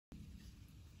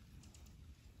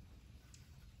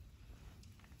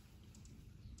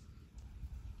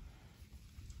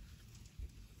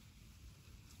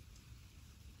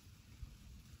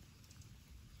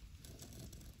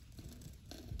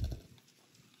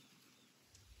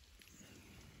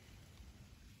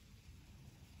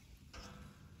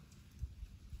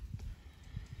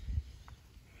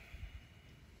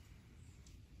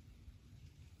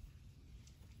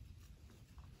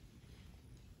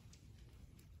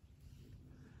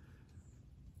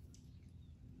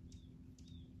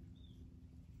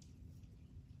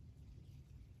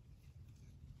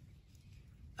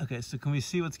Okay, so can we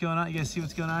see what's going on? You guys see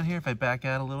what's going on here? If I back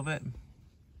out a little bit.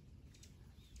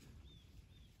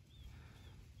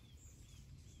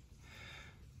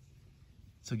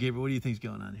 So Gabriel, what do you think's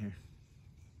going on here?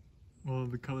 Well,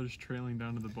 the color's trailing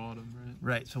down to the bottom, right?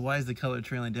 Right. So why is the color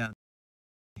trailing down?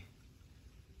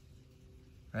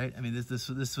 Right. I mean, this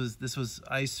was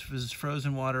ice, this was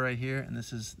frozen water right here, and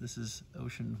this is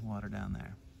ocean water down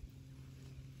there.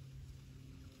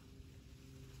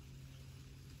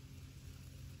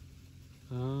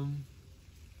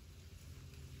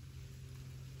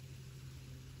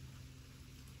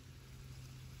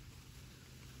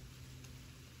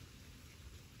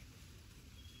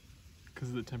 Because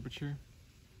of the temperature.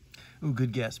 Ooh,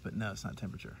 good guess, but no, it's not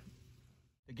temperature.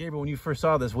 Gabriel, when you first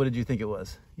saw this, what did you think it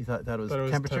was? You thought it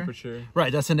was temperature?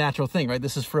 Right, that's a natural thing, right?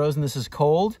 This is frozen, this is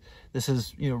cold. This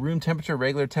is, you know, room temperature,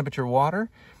 regular temperature water.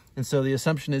 And so the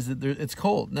assumption is that it's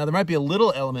cold. Now, there might be a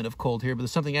little element of cold here, but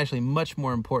there's something actually much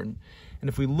more important. And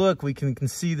if we look, we can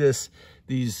see these,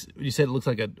 you said it looks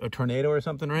like a tornado or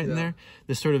something right in there?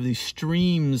 This sort of, these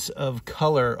streams of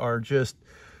color are just,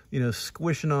 you know,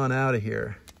 squishing on out of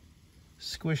here.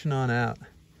 Squishing on out.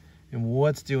 And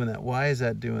what's doing that? Why is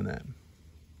that doing that?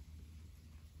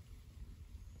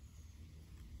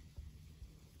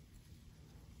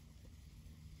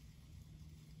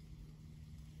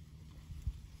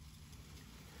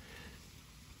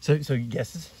 So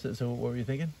guesses? So what were you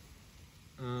thinking?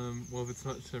 Well, if it's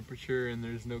not temperature and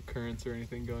there's no currents or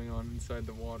anything going on inside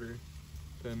the water,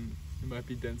 then it might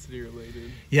be density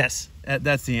related. Yes,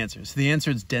 that's the answer. So the answer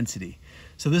is density.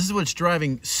 So this is what's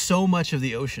driving so much of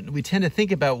the ocean. We tend to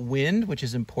think about wind, which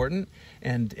is important,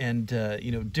 and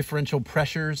you know, differential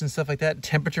pressures and stuff like that.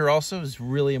 Temperature also is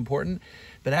really important,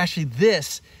 but actually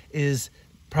this is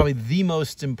probably the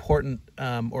most important,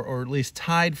 or at least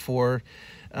tied for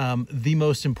the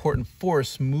most important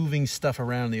force moving stuff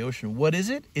around in the ocean. What is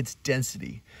it? It's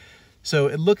density. So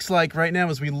it looks like right now,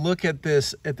 as we look at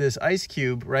this ice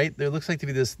cube, right, there looks like to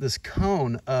be this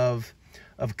cone of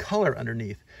color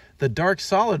underneath. The dark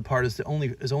solid part is only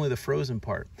the frozen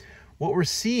part. What we're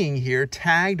seeing here,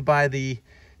 tagged by the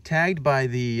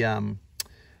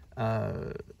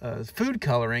food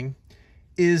coloring,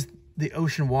 is the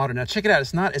ocean water. Now check it out.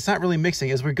 It's not really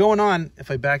mixing. As we're going on, if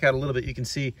I back out a little bit, you can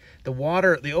see the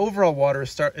water, the overall water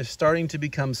is starting to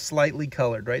become slightly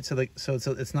colored, right? So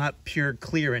it's not pure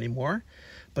clear anymore.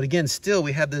 But again, still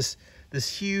we have this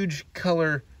huge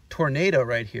color tornado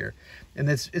right here. And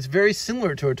it's very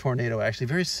similar to a tornado, actually,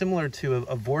 very similar to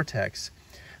a vortex.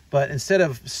 But instead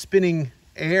of spinning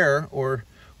air or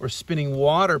spinning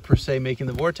water per se making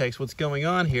the vortex, what's going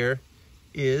on here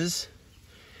is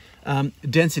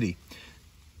density.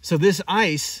 So this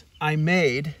ice I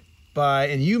made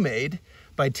and you made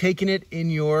by taking it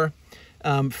in your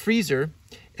freezer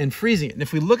and freezing it. And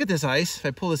if we look at this ice, if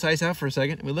I pull this ice out for a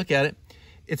second and we look at it,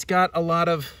 it's got a lot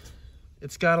of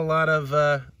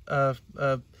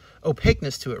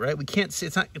opaqueness to it, right? We can't see.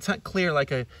 It's not clear like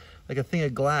a thing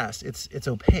of glass. It's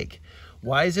opaque.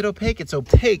 Why is it opaque? It's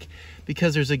opaque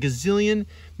because there's a gazillion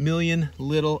million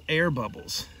little air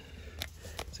bubbles.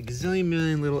 It's a gazillion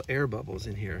million little air bubbles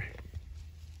in here,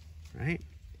 right?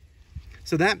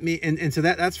 So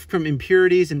that's from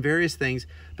impurities and various things,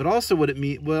 but also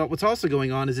what's also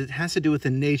going on is it has to do with the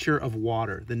nature of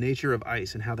water, the nature of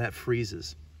ice, and how that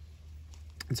freezes.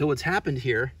 And so what's happened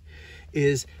here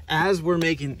is as we're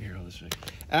making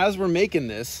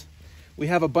this, we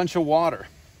have a bunch of water,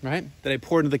 right, that I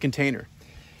poured into the container.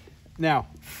 Now,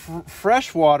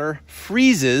 fresh water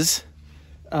freezes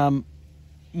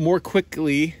more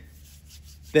quickly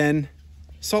than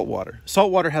salt water.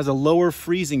 Salt water has a lower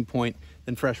freezing point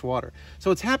than fresh water.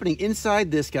 So what's happening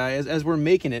inside this guy, as we're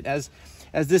making it, as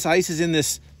this ice is in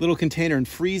this little container and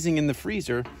freezing in the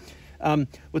freezer,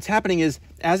 what's happening is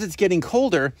as it's getting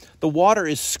colder, the water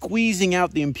is squeezing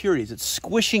out the impurities. It's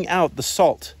squishing out the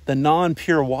salt, the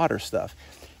non-pure water stuff.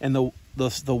 And the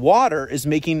water is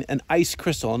making an ice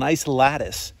crystal, an ice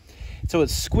lattice. So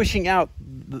it's squishing out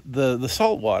the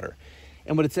salt water.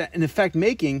 And what it's in effect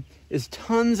making is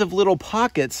tons of little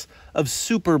pockets of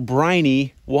super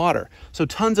briny water. So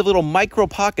tons of little micro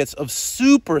pockets of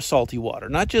super salty water,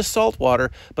 not just salt water,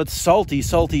 but salty,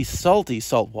 salty, salty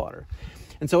salt water.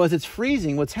 And so as it's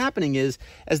freezing, what's happening is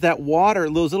as that water,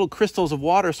 those little crystals of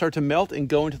water start to melt and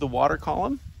go into the water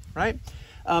column, right?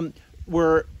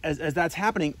 As that's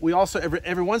happening, we also,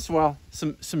 every once in a while,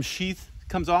 some sheath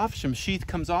comes off, some sheath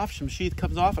comes off, some sheath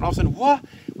comes off, and all of a sudden, whoa,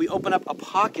 we open up a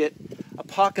pocket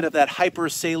of that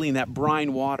hypersaline, that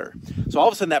brine water. So all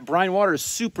of a sudden, that brine water is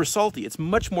super salty. It's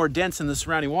much more dense than the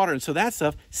surrounding water, and so that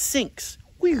stuff sinks.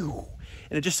 Whew.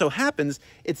 And it just so happens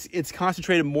it's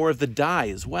concentrated more of the dye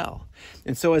as well.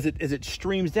 And so as it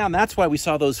streams down, that's why we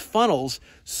saw those funnels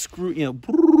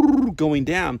going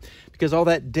down, because all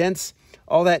that dense,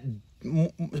 all that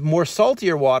more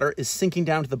saltier water is sinking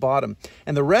down to the bottom,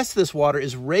 and the rest of this water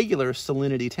is regular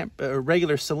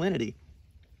salinity.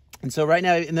 And so right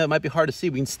now, even though it might be hard to see,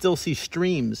 we can still see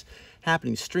streams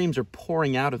happening. Streams are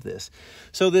pouring out of this.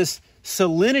 So this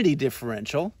salinity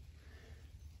differential,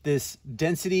 this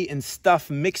density and stuff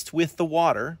mixed with the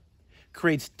water,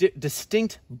 creates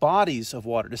distinct bodies of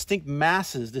water, distinct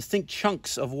masses, distinct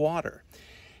chunks of water.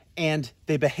 And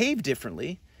they behave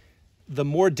differently. The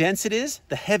more dense it is,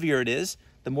 the heavier it is,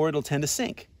 the more it'll tend to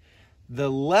sink. The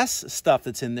less stuff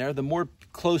that's in there, the more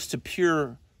close to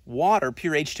pure water,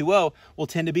 pure H2O, will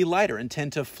tend to be lighter and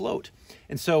tend to float.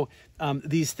 And so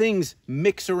these things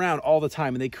mix around all the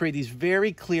time, and they create these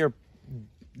very clear,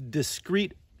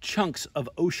 discrete chunks of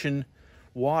ocean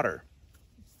water.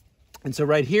 And so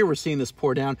right here, we're seeing this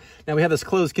pour down. Now we have this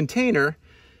closed container,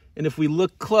 and if we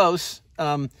look close,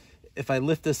 if I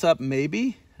lift this up,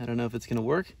 maybe, I don't know if it's going to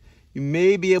work, you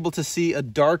may be able to see a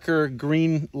darker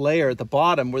green layer at the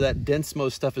bottom where that dense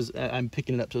most stuff is. I'm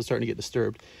picking it up, so it's starting to get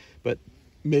disturbed. But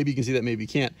maybe you can see that, maybe you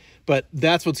can't. But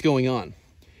that's what's going on.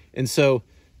 And so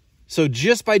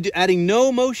just by adding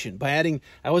no motion,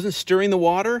 I wasn't stirring the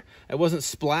water, I wasn't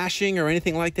splashing or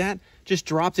anything like that, just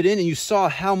dropped it in, and you saw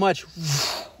how much,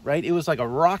 right? It was like a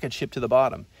rocket ship to the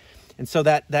bottom. And so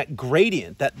that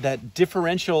gradient, that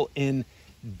differential in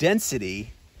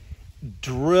density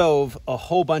drove a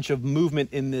whole bunch of movement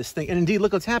in this thing. And indeed,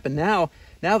 look what's happened. Now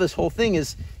this whole thing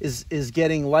is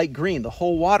getting light green. The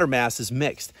whole water mass is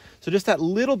mixed. So just that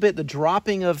little bit, the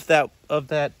dropping of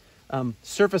that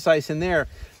surface ice in there,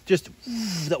 just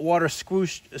that water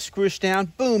squished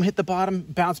down, boom, hit the bottom,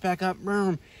 bounce back up,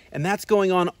 boom. And that's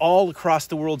going on all across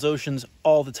the world's oceans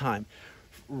all the time.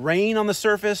 Rain on the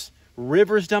surface,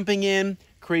 rivers dumping in,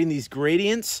 creating these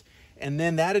gradients, and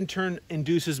then that in turn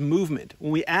induces movement.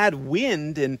 When we add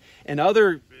wind and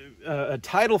other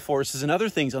tidal forces and other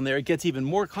things on there, it gets even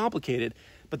more complicated.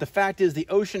 But the fact is, the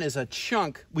ocean is a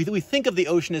chunk. We think of the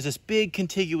ocean as this big,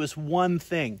 contiguous one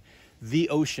thing. The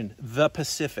ocean, the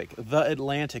Pacific, the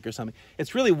Atlantic or something.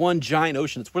 It's really one giant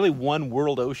ocean. It's really one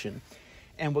world ocean.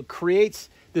 And what creates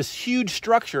this huge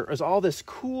structure is all this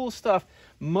cool stuff,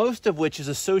 most of which is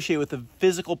associated with the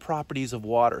physical properties of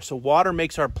water. So water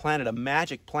makes our planet a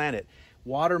magic planet.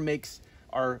 Water makes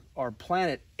our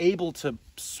planet able to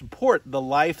support the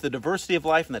life, the diversity of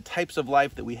life, and the types of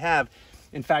life that we have.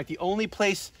 In fact, the only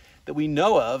place that we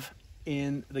know of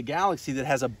in the galaxy that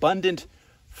has abundant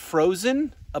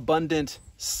frozen, abundant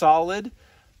solid,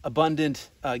 abundant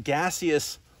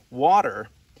gaseous water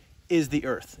is the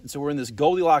Earth. And so we're in this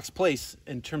Goldilocks place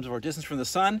in terms of our distance from the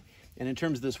sun, and in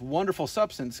terms of this wonderful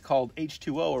substance called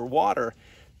H2O or water.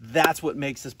 That's what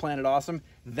makes this planet awesome.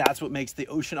 That's what makes the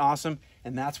ocean awesome.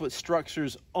 And that's what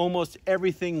structures almost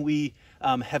everything we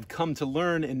have come to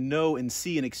learn and know and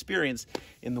see and experience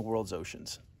in the world's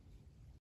oceans.